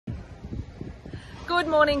Good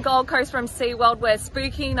morning, Gold Coast from SeaWorld, where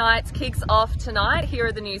Spooky Nights kicks off tonight. Here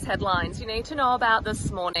are the news headlines you need to know about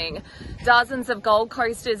this morning. Dozens of Gold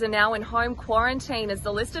Coasters are now in home quarantine as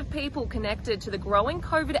the list of people connected to the growing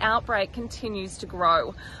COVID outbreak continues to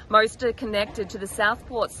grow. Most are connected to the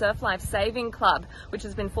Southport Surf Life Saving Club, which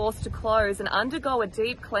has been forced to close and undergo a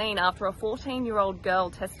deep clean after a 14-year-old girl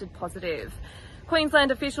tested positive.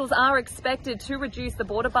 Queensland officials are expected to reduce the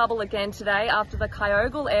border bubble again today after the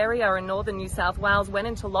Kyogle area in northern New South Wales went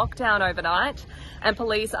into lockdown overnight, and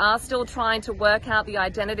police are still trying to work out the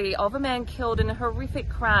identity of a man killed in a horrific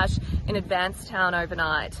crash in Advancetown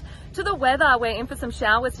overnight. To the weather, we're in for some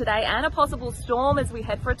showers today and a possible storm as we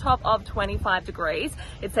head for a top of 25 degrees.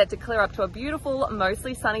 It's set to clear up to a beautiful,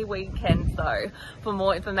 mostly sunny weekend though. For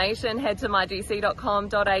more information, head to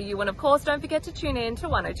mygc.com.au, and of course don't forget to tune in to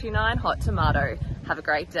 1029 Hot Tomato. Have a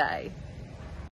great day.